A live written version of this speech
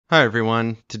Hi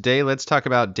everyone. Today let's talk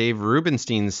about Dave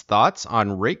Rubenstein's thoughts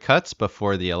on rate cuts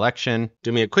before the election.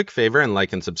 Do me a quick favor and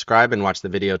like and subscribe and watch the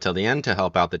video till the end to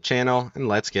help out the channel, and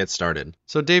let's get started.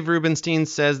 So Dave Rubenstein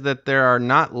says that there are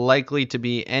not likely to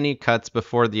be any cuts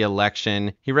before the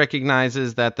election. He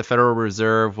recognizes that the Federal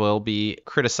Reserve will be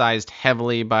criticized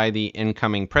heavily by the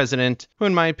incoming president, who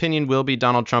in my opinion will be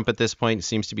Donald Trump at this point,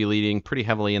 seems to be leading pretty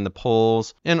heavily in the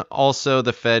polls. And also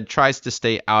the Fed tries to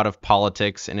stay out of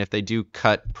politics, and if they do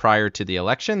cut prior to the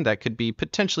election, that could be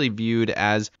potentially viewed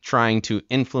as trying to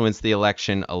influence the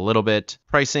election a little bit.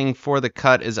 Pricing for the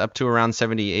cut is up to around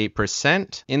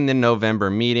 78% in the November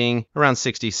meeting, around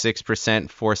 66%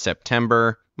 for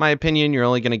September. My opinion, you're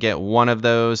only going to get one of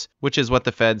those, which is what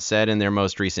the Fed said in their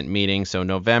most recent meeting. So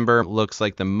November looks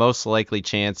like the most likely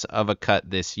chance of a cut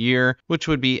this year, which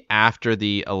would be after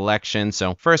the election.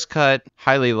 So first cut,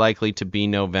 highly likely to be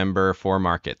November for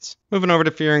markets. Moving over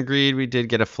to fear and greed, we did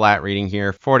get a flat reading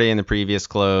here. 40 in the previous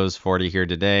close, 40 here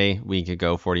today. Week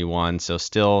ago, 41. So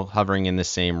still hovering in the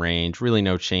same range. Really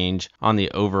no change on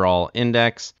the overall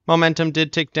index. Momentum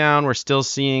did tick down. We're still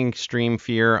seeing extreme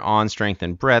fear on strength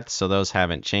and breadth, so those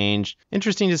haven't changed.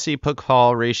 Interesting to see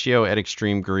put-call ratio at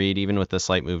extreme greed, even with the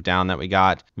slight move down that we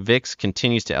got. VIX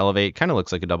continues to elevate. Kind of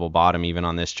looks like a double bottom even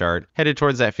on this chart. Headed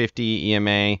towards that 50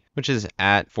 EMA, which is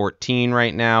at 14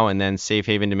 right now. And then safe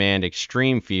haven demand,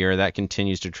 extreme fear. That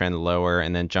continues to trend lower,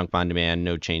 and then junk bond demand,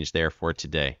 no change there for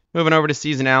today. Moving over to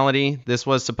seasonality, this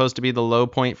was supposed to be the low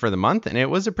point for the month, and it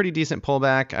was a pretty decent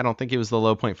pullback. I don't think it was the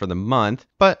low point for the month,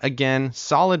 but again,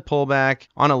 solid pullback.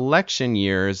 On election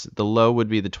years, the low would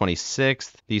be the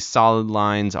 26th. These solid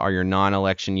lines are your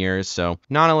non-election years, so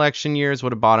non-election years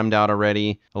would have bottomed out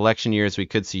already. Election years, we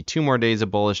could see 2 more days of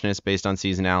bullishness based on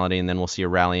seasonality, and then we'll see a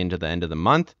rally into the end of the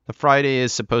month. The Friday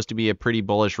is supposed to be a pretty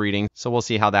bullish reading, so we'll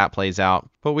see how that plays out,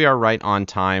 but we are right on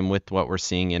time with what we're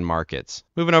seeing in markets.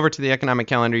 Moving over to the economic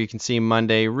calendar, you can see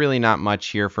Monday, really not much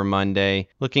here for Monday.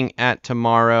 Looking at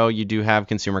tomorrow, you do have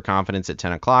consumer confidence at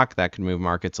 10 o'clock. That could move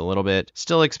markets a little bit.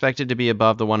 Still expected to be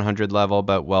above the 100 level,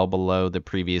 but well below the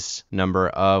previous number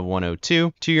of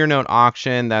 102. 2-year note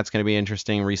auction, that's going to be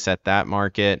interesting. Reset that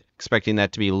market. Expecting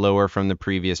that to be lower from the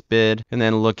previous bid. And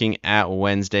then looking at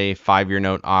Wednesday, 5-year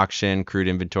note auction, crude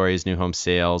inventories, new home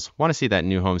sales. Want to see that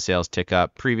new home sales tick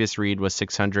up. Previous read was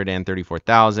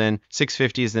 634,000.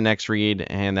 650 is the next read,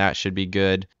 and that should be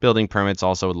good. Building permits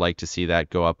also would like to see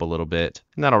that go up a little bit.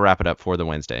 And that'll wrap it up for the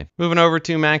Wednesday. Moving over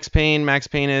to max pain. Max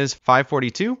pain is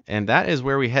 542, and that is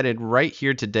where we headed right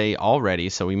here today already.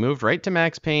 So we moved right to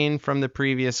max pain from the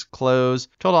previous close.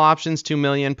 Total options 2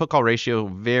 million. Put call ratio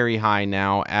very high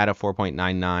now at a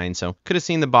 4.99. So could have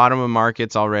seen the bottom of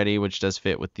markets already, which does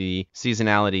fit with the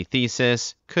seasonality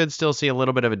thesis. Could still see a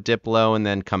little bit of a dip low and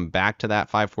then come back to that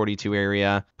 542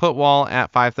 area. Put wall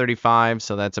at 535,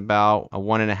 so that's about a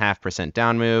 1.5%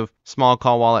 down move. Small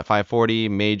call wall at 540,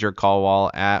 major call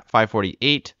wall at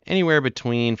 548. Anywhere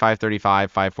between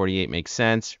 535, 548 makes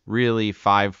sense. Really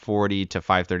 540 to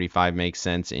 535 makes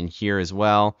sense in here as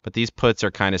well. But these puts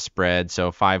are kind of spread,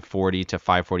 so 540 to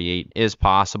 548 is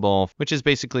possible, which is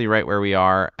basically right where we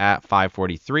are at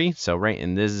 543. So right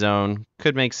in this zone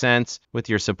could make sense, with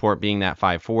your support being that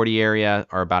 540 area,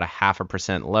 or about a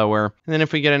 0.5% lower. And then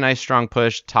if we get a nice strong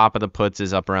push, top of the puts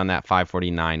is up around that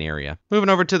 549 area. Moving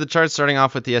over to the chart, starting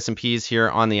off with the S&Ps here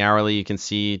on the hourly, you can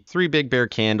see 3 big bear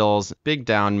candles, big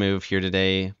down move here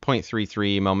today,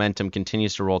 0.33. Momentum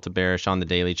continues to roll to bearish on the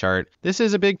daily chart. This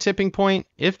is a big tipping point.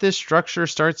 If this structure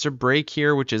starts to break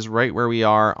here, which is right where we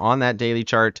are on that daily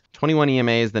chart, 21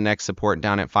 EMA is the next support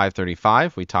down at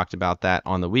 535. We talked about that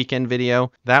on the weekend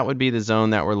video. That would be the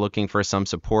zone that we're looking for some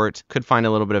support. Could find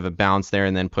a little bit of a bounce there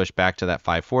and then push back to that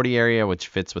 540 area, which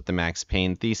fits with the max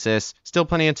pain thesis. Still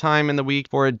plenty of time in the week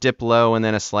for a dip low and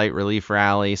then a slight relief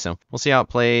rally. So we'll see how it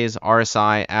plays.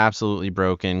 RSI absolutely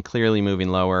broken, clearly moving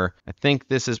lower. I think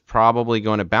this is probably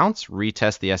going to bounce,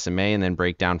 retest the SMA, and then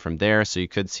break down from there. So you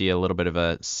could see a little bit of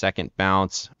a second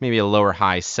bounce, maybe a lower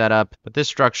high setup, but this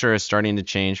structure is starting to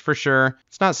change for sure.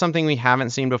 It's not something we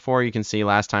haven't seen before. You can see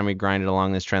last time we grinded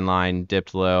along this trend line,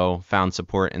 dipped low, found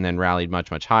support, and then rallied much,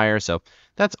 much higher. So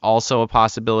that's also a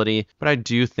possibility, but I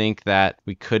do think that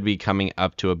we could be coming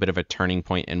up to a bit of a turning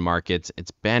point in markets.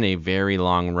 It's been a very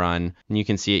long run, and you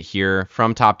can see it here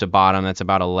from top to bottom. That's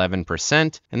about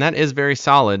 11%, and that is very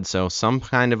solid. So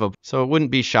it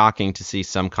wouldn't be shocking to see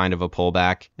some kind of a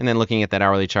pullback. And then looking at that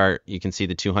hourly chart, you can see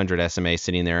the 200 SMA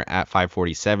sitting there at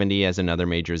 540.70 as another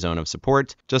major zone of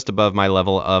support, just above my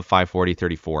level of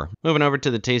 540.34. Moving over to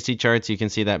the Tasty charts, you can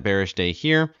see that bearish day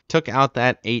here took out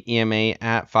that 8 EMA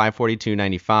at 542.99.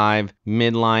 536.95.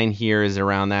 Midline here is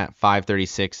around that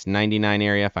 536.99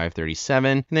 area,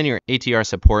 537. And then your ATR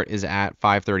support is at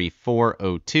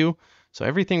 534.02. So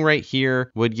everything right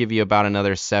here would give you about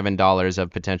another $7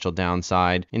 of potential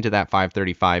downside into that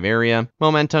 535 area.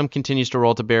 Momentum continues to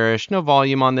roll to bearish. No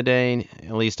volume on the day,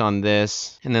 at least on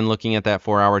this. And then looking at that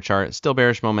 4-hour chart, still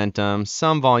bearish momentum.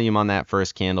 Some volume on that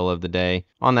first candle of the day.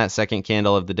 On that second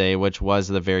candle of the day, which was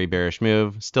the very bearish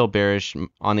move, still bearish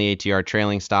on the ATR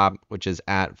trailing stop, which is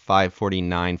at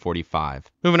 549.45.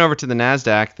 Moving over to the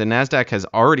NASDAQ has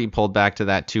already pulled back to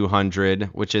that 200,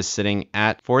 which is sitting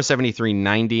at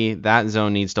 473.90. That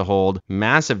zone needs to hold.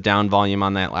 Massive down volume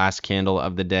on that last candle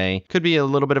of the day. Could be a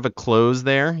little bit of a close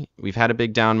there. We've had a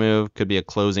big down move. Could be a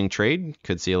closing trade.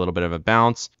 Could see a little bit of a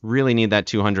bounce. Really need that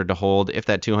 200 to hold. If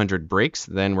that 200 breaks,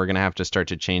 then we're going to have to start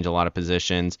to change a lot of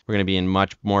positions. We're going to be in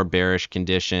much more bearish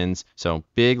conditions. So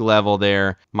big level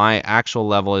there. My actual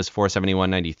level is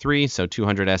 471.93. So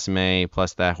 200 SMA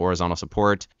plus that horizontal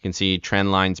support. You can see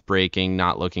trend lines breaking,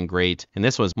 not looking great. And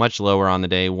this was much lower on the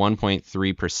day,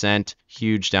 1.3%.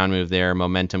 Huge down move there.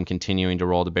 Momentum continuing to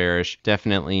roll to bearish.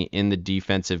 Definitely in the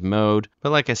defensive mode.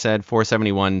 But like I said,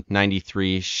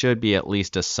 471.93 should be at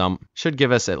least should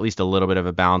give us at least a little bit of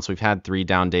a bounce. We've had 3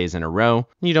 down days in a row.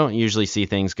 You don't usually see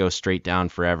things go straight down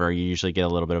forever. You usually get a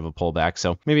little bit of a pullback.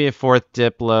 So maybe a 4th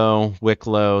dip low, wick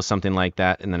low, something like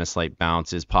that, and then a slight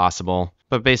bounce is possible.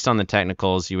 But based on the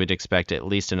technicals, you would expect at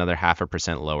least another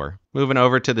 0.5% lower. Moving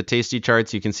over to the Tasty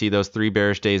charts, you can see those 3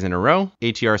 bearish days in a row.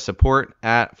 ATR support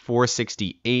at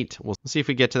 468. We'll see if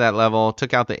we get to that level.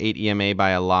 Took out the 8 EMA by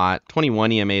a lot.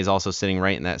 21 EMA is also sitting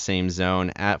right in that same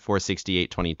zone at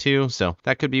 468.22. So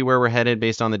that could be where we're headed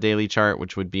based on the daily chart,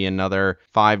 which would be another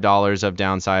 $5 of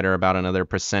downside or about another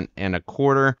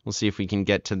 1.25%. We'll see if we can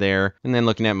get to there. And then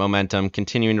looking at momentum,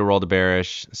 continuing to roll to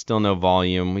bearish. Still no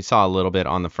volume. We saw a little bit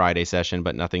on the Friday session,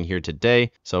 but nothing here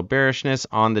today. So bearishness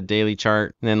on the daily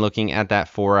chart. And then looking at that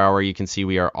 4-hour, you can see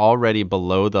we are already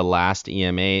below the last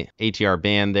EMA ATR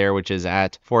band there, which is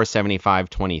at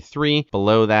 475.23.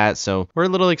 Below that, so we're a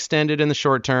little extended in the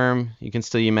short term. You can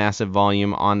still see massive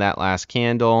volume on that last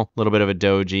candle. A little bit of a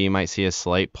doji. Might see a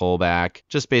slight pullback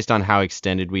just based on how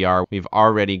extended we are. We've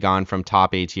already gone from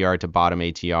top ATR to bottom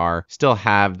ATR. Still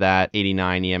have that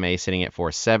 89 EMA sitting at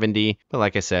 470. But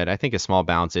like I said, I think a small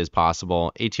bounce is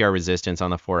possible. ATR resistance on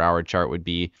the 4-hour chart would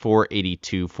be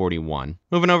 482.41.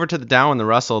 Moving over to the Dow and the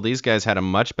Russell, these guys had a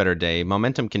much better day.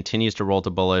 Momentum continues to roll to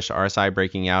bullish. RSI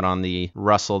breaking out on the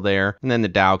Russell there, and then the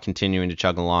Dow continuing to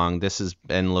chug along. This has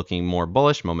been looking more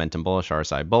bullish. Momentum bullish,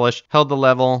 RSI bullish. Held the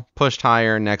level, pushed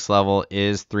higher. Next level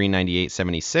is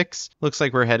 398.76. Looks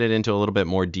like we're headed into a little bit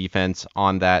more defense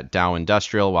on that Dow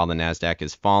Industrial while the NASDAQ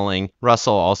is falling.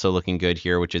 Russell also looking good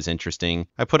here, which is interesting.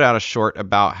 I put out a short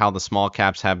about how the small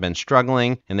caps have been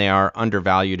struggling, and they are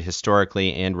undervalued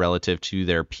historically and relative to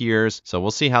their peers. So we'll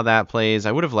see how that plays.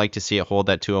 I would have liked to see it hold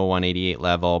that 201.88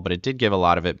 level, but it did give a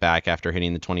lot of it back after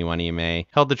hitting the 21 EMA.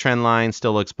 Held the trend line,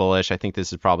 still looks bullish. I think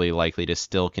this is probably likely to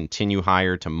still continue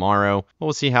higher tomorrow. But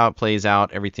we'll see how it plays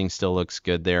out. Everything still looks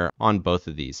good there on both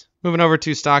of these. Moving over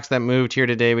to stocks that moved here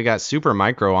today, we got Super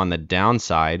Micro on the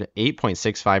downside,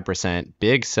 8.65%,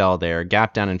 big sell there,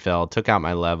 gap down and fell, took out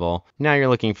my level. Now you're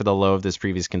looking for the low of this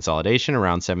previous consolidation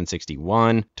around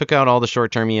 761. Took out all the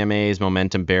short-term EMAs,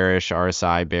 momentum bearish,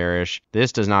 RSI bearish.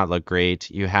 This does not look great.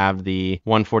 You have the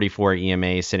 144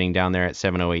 EMA sitting down there at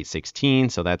 708.16,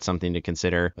 so that's something to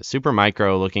consider. But Super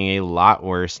Micro looking a lot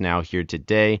worse now here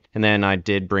today. And then I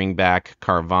did bring back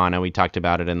Carvana. We talked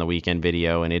about it in the weekend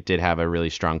video, and it did have a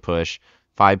really strong push.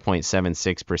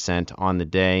 5.76% on the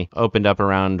day. Opened up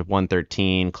around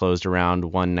 113, closed around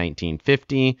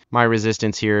 119.50. My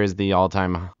resistance here is the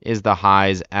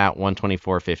highs at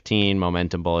 124.15.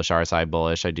 Momentum bullish, RSI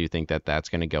bullish. I do think that that's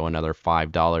going to go another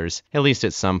 $5 at least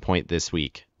at some point this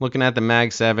week. Looking at the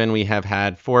Mag 7, we have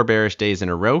had 4 bearish days in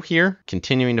a row here,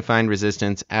 continuing to find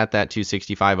resistance at that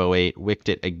 265.08. Wicked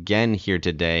it again here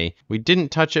today. We didn't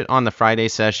touch it on the Friday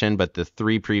session, but the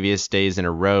 3 previous days in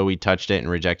a row, we touched it and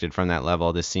rejected from that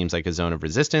level. This seems like a zone of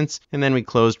resistance. And then we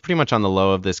closed pretty much on the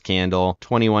low of this candle.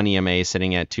 21 EMA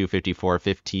sitting at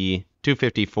 254.50.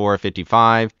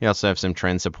 254.55. We also have some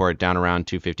trend support down around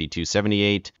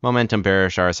 252.78. Momentum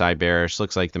bearish, RSI bearish.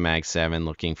 Looks like the Mag 7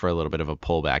 looking for a little bit of a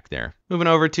pullback there. Moving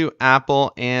over to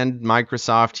Apple and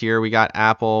Microsoft here. We got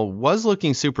Apple was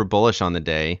looking super bullish on the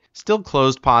day. Still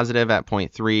closed positive at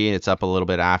 0.3. It's up a little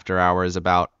bit after hours,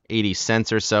 about 80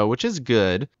 cents or so, which is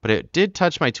good, but it did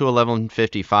touch my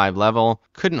 211.55 level.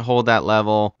 Couldn't hold that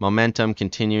level. Momentum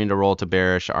continuing to roll to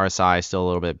bearish. RSI still a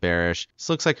little bit bearish. This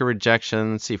looks like a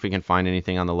rejection. Let's see if we can find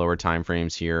anything on the lower time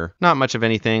frames here. Not much of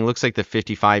anything. Looks like the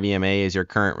 55 EMA is your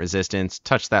current resistance.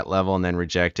 Touched that level and then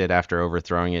rejected after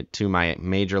overthrowing it to my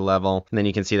major level. And then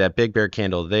you can see that big bear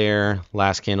candle there.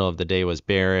 Last candle of the day was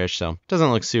bearish, so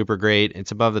doesn't look super great.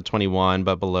 It's above the 21,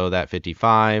 but below that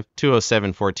 55.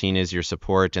 207.14 is your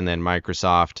support, and then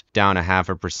Microsoft down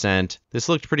 0.5%. This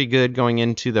looked pretty good going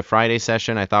into the Friday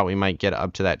session. I thought we might get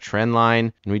up to that trend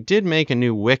line, and we did make a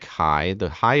new wick high. The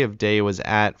high of day was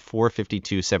at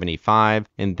 452.75,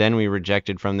 and then we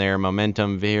rejected from there.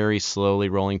 Momentum very slowly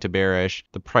rolling to bearish.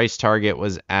 The price target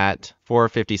was at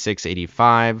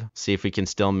 456.85. See if we can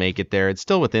still make it there. It's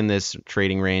still within this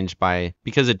trading range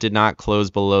because it did not close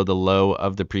below the low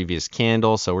of the previous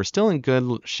candle, so we're still in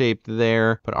good shape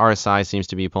there, but RSI seems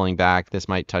to be pulling back. This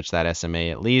might touch that SMA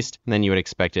at least, and then you would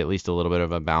expect at least a little bit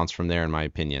of a bounce from there in my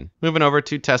opinion. Moving over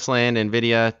to Tesla and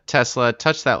NVIDIA. Tesla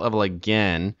touched that level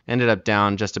again, ended up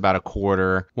down just about a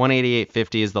quarter.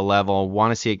 188.50 is the level.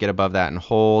 Want to see it get above that and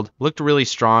hold. Looked really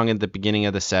strong at the beginning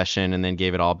of the session and then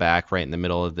gave it all back right in the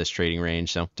middle of this trading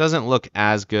range, so doesn't look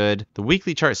as good. The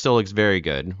weekly chart still looks very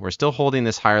good. We're still holding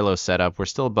this higher low setup. We're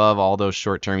still above all those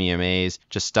short-term EMAs,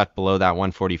 just stuck below that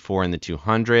 144 in the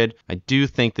 200. I do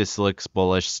think this looks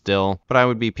bullish still, but I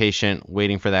would be patient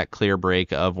waiting for that clear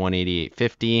break of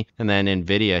 188.50. And then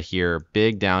NVIDIA here,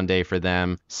 big down day for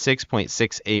them,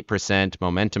 6.68%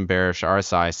 momentum bearish.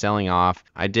 RSI selling off.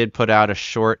 I did put out a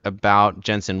short about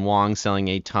Jensen Huang selling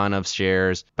a ton of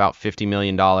shares, about $50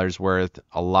 million worth,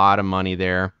 a lot of money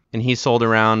there. And he sold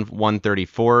around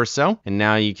 134 or so. And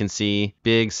now you can see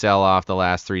big sell off the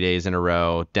last 3 days in a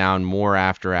row, down more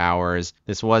after hours.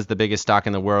 This was the biggest stock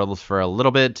in the world for a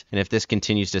little bit. And if this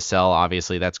continues to sell,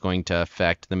 obviously that's going to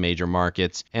affect the major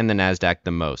markets and the NASDAQ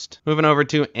the most. Moving over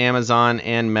to Amazon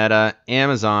and Meta.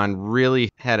 Amazon really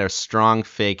had a strong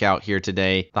fake out here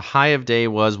today. The high of day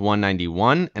was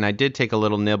 191. And I did take a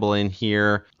little nibble in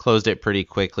here, closed it pretty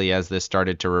quickly as this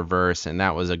started to reverse. And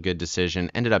that was a good decision.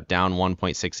 Ended up down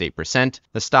 1.68%.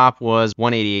 The stop was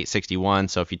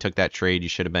 188.61, so if you took that trade, you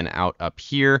should have been out up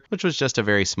here, which was just a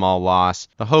very small loss.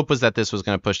 The hope was that this was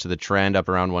going to push to the trend up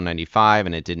around 195,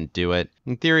 and it didn't do it.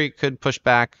 In theory, it could push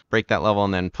back, break that level,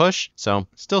 and then push. So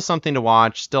still something to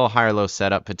watch, still a higher low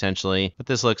setup potentially, but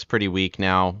this looks pretty weak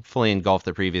now, fully engulfed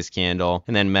the previous candle.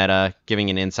 And then Meta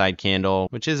giving an inside candle,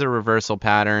 which is a reversal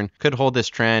pattern. Could hold this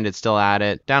trend, it's still at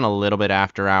it, down a little bit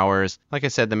after hours. Like I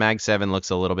said, the Mag 7 looks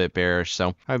a little bit bearish,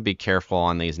 so I would be careful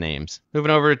on these names.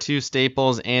 Moving over to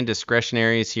staples and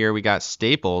discretionaries here, we got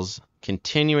staples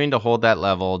continuing to hold that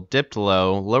level, dipped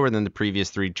low, lower than the previous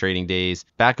 3 trading days,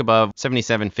 back above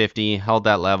 77.50, held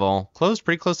that level, closed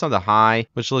pretty close on the high,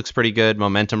 which looks pretty good.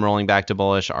 Momentum rolling back to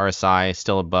bullish. RSI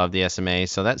still above the SMA,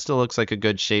 so that still looks like a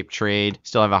good shape trade.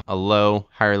 Still have a low,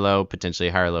 higher low, potentially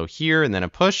a higher low here, and then a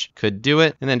push could do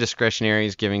it. And then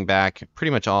discretionaries giving back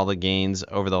pretty much all the gains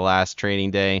over the last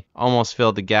trading day. Almost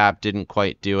filled the gap, didn't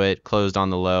quite do it, closed on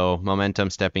the low.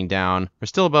 Momentum stepping down. We're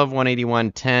still above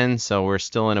 181.10, so we're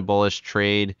still in a bullish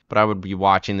trade, but I would be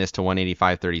watching this to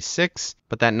 185.36.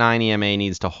 But that 9 EMA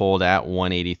needs to hold at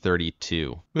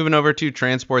 180.32. Moving over to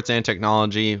transports and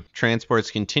technology.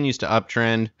 Transports continues to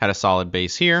uptrend, had a solid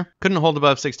base here. Couldn't hold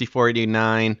above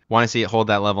 64.89. Want to see it hold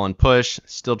that level and push.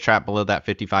 Still trapped below that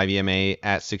 55 EMA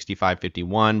at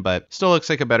 65.51, but still looks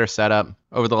like a better setup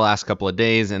over the last couple of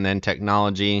days. And then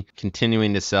technology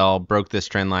continuing to sell, broke this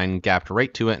trend line, gapped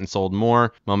right to it and sold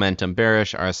more. Momentum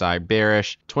bearish, RSI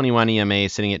bearish. 21 EMA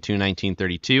sitting at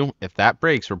 219.32. If that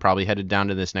breaks, we're probably headed down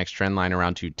to this next trend line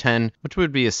around 210, which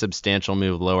would be a substantial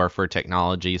move lower for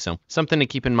technology. So something to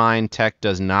keep in mind. Tech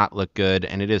does not look good,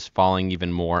 and it is falling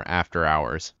even more after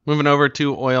hours. Moving over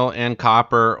to oil and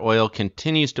copper. Oil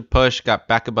continues to push, got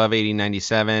back above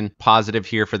 80.97. Positive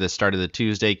here for the start of the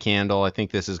Tuesday candle. I think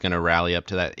this is going to rally up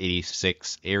to that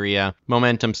 86 area.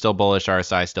 Momentum still bullish,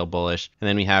 RSI still bullish. And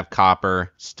then we have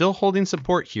copper still holding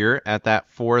support here at that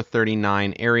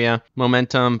 439 area.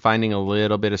 Momentum finding a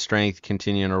little bit of strength,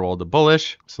 continuing to roll to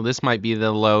bullish. So this might be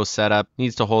the low setup,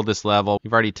 needs to hold this level.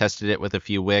 We've already tested it with a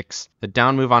few wicks. The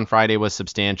down move on Friday was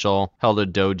substantial, held a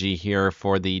doji here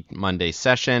for the Monday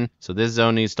session. So this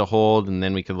zone needs to hold, and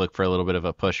then we could look for a little bit of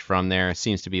a push from there.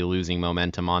 Seems to be losing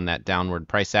momentum on that downward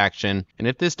price action. And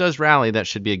if this does rally, that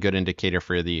should be a good indicator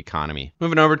for the economy.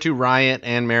 Moving over to RIOT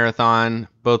and Marathon.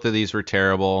 Both of these were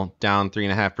terrible. Down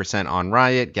 3.5% on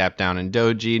RIOT, gap down in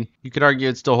doji. You could argue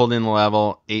it's still holding the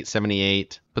level,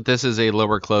 878. but this is a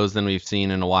lower close than we've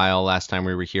seen in a while. Last time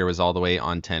we were here was all the way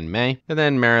on 10 May. And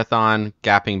then Marathon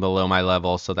gapping below my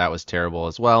level, so that was terrible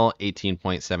as well,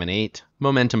 18.78.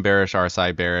 Momentum bearish,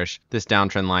 RSI bearish. This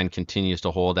downtrend line continues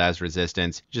to hold as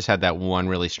resistance. Just had that one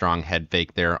really strong head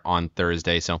fake there on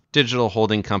Thursday. So digital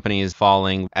holding companies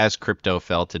falling as crypto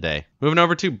fell today. Moving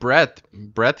over to Breadth.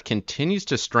 Breadth continues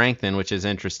to strengthen, which is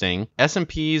interesting.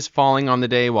 S&P's falling on the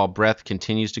day while Breadth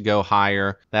continues to go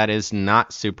higher. That is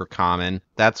not super common.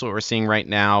 That's what we're seeing right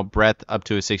now. Breadth up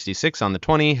to a 66 on the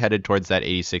 20, headed towards that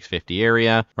 86.50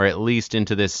 area, or at least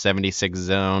into this 76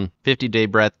 zone. 50-day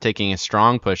Breadth taking a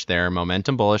strong push there.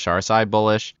 Momentum bullish, RSI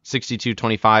bullish.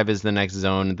 62.25 is the next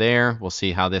zone there. We'll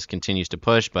see how this continues to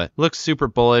push, but looks super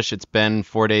bullish. It's been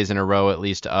 4 days in a row at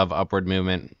least of upward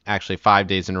movement. Actually 5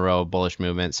 days in a row of bullish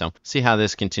movement. So see how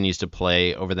this continues to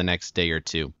play over the next day or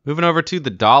two. Moving over to the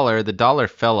dollar. The dollar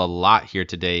fell a lot here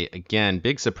today. Again,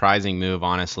 big surprising move,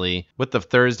 honestly. With the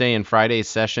Thursday and Friday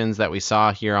sessions that we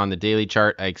saw here on the daily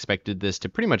chart, I expected this to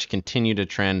pretty much continue to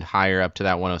trend higher up to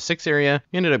that 106 area.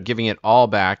 We ended up giving it all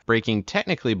back, breaking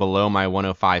technically below my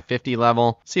 105.50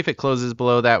 level. See if it closes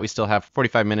below that. We still have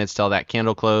 45 minutes till that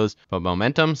candle close, but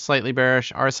momentum slightly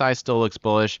bearish. RSI still looks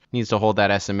bullish. Needs to hold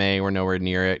that SMA. We're nowhere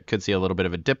near it. Could see a little bit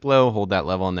of a dip low, hold that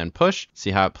level and then push.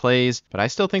 See how it plays. But I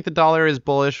still think the dollar is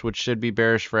bullish, which should be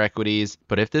bearish for equities.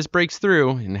 But if this breaks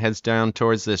through and heads down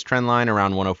towards this trend line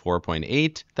around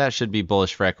 104.8, that should be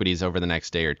bullish for equities over the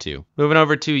next day or two. Moving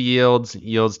over to yields.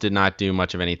 Yields did not do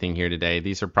much of anything here today.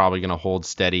 These are probably going to hold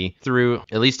steady through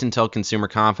at least until consumer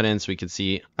confidence. I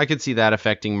could see that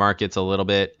affecting markets a little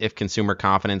bit. If consumer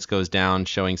confidence goes down,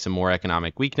 showing some more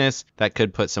economic weakness, that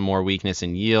could put some more weakness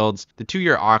in yields. The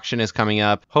 2-year auction is coming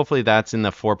up. Hopefully that's in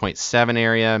the 4.7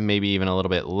 area, maybe even a little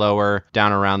bit lower,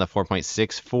 down around the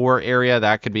 4.64 area.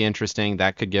 That could be interesting.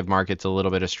 That could give markets a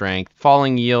little bit of strength.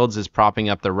 Falling yields is propping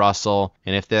up the Russell,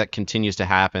 and if that continues to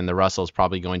happen, the Russell is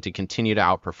probably going to continue to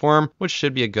outperform, which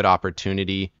should be a good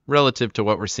opportunity relative to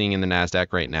what we're seeing in the NASDAQ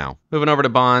right now. Moving over to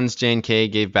bonds, J&K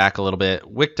gave back a little bit.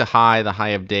 Wick to high, the high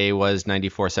of day was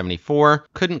 94.74.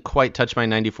 Couldn't quite touch my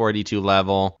 94.82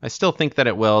 level. I still think that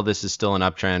it will. This is still an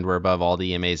uptrend. We're above all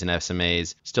the EMAs and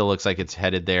SMAs. Still looks like it's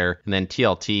headed there. And then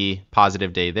TLT,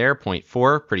 positive day there,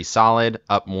 0.4, pretty solid,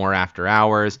 up more after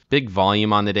hours. Big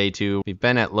volume on the day too. We've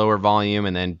been at lower volume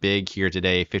and then big here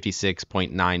today,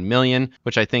 56.9 million,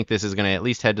 which I think this is going to at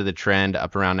least head to the trend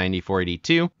up around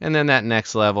 94.82. And then that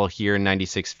next level here,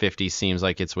 96.50, seems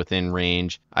like it's within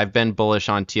range. I've been bullish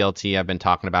on TLT. I've been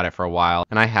talking about it for a while,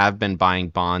 and I have been buying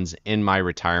bonds in my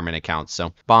retirement accounts.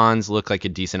 So bonds look like a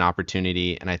decent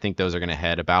opportunity, and I think those are going to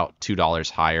head about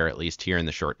 $2 higher, at least here in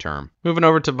the short term. Moving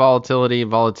over to volatility.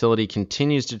 Volatility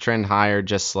continues to trend higher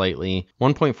just slightly.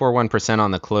 1.41% on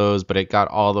the close, but it got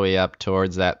all the way up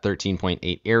towards that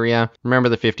 13.8 area. Remember,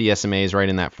 the 50 SMA is right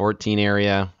in that 14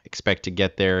 area. Expect to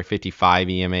get there. 55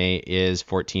 EMA is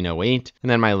 1408. And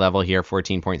then my level here,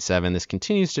 14.7. This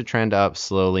continues to trend up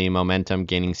slowly. Momentum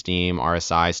gaining steam.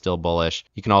 RSI still bullish.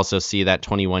 You can also see that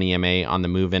 21 EMA on the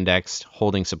move index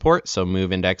holding support. So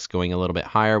move index going a little bit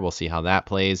higher. We'll see how that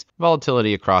plays.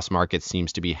 Volatility across markets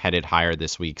seems to be headed higher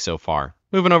this week so far.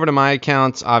 Moving over to my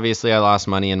accounts, obviously I lost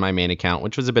money in my main account,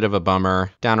 which was a bit of a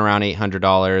bummer, down around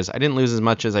 $800. I didn't lose as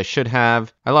much as I should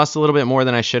have. I lost a little bit more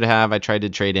than I should have. I tried to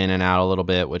trade in and out a little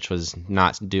bit, which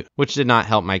did not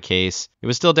help my case. It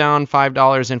was still down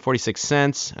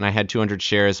 $5.46, and I had 200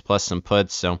 shares plus some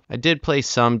puts, so I did play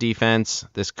some defense.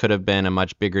 This could have been a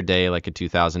much bigger day, like a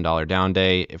 $2,000 down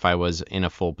day, if I was in a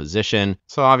full position.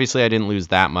 So obviously I didn't lose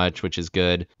that much, which is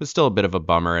good, but still a bit of a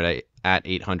bummer at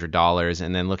 $800.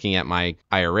 And then looking at my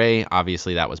IRA,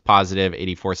 obviously that was positive,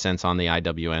 84 cents on the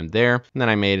IWM there. And then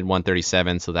I made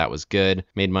 137, so that was good.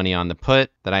 Made money on the put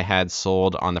that I had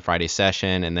sold on the Friday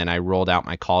session, and then I rolled out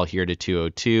my call here to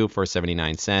 202 for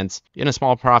 79 cents. In a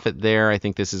small profit there. I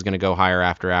think this is going to go higher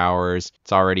after hours.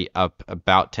 It's already up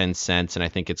about 10 cents, and I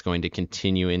think it's going to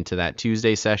continue into that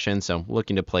Tuesday session. So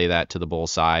looking to play that to the bull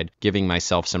side, giving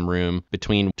myself some room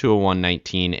between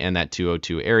 201.19 and that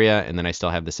 202 area, and then I still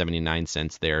have the 79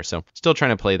 cents there. So still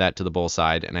trying to play that to the bull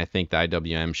side, and I think the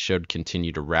IWM should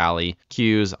continue to rally.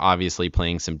 Q's obviously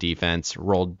playing some defense,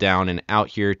 rolled down and out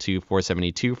here to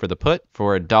 472 for the put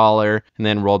for $1, and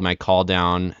then rolled my call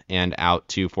down and out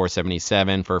to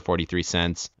 477 for 43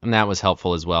 cents, and that was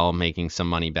helpful as well, making some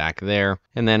money back there.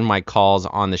 And then my calls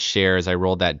on the shares, I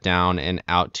rolled that down and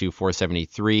out to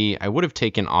 473. I would have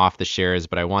taken off the shares,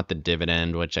 but I want the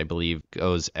dividend, which I believe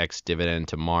goes ex-dividend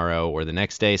tomorrow or the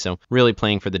next day. So really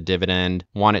playing for the dividend,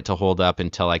 want it to hold up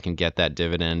until I can get that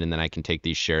dividend, and then I can take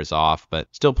these shares off. But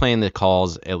still playing the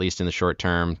calls, at least in the short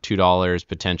term, $2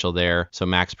 potential there. So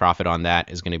max profit on that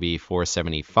that is going to be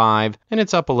 475, and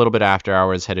it's up a little bit after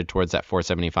hours, headed towards that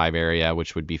 475 area,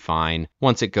 which would be fine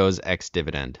once it goes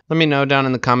ex-dividend. Let me know down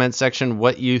in the comments section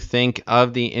what you think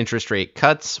of the interest rate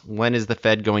cuts. When is the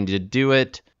Fed going to do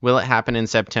it? Will it happen in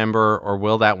September, or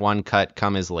will that one cut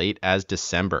come as late as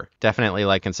December? Definitely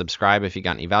like and subscribe if you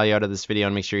got any value out of this video,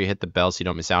 and make sure you hit the bell so you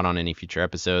don't miss out on any future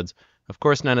episodes. Of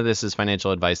course, none of this is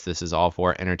financial advice. This is all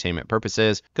for entertainment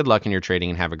purposes. Good luck in your trading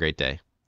and have a great day.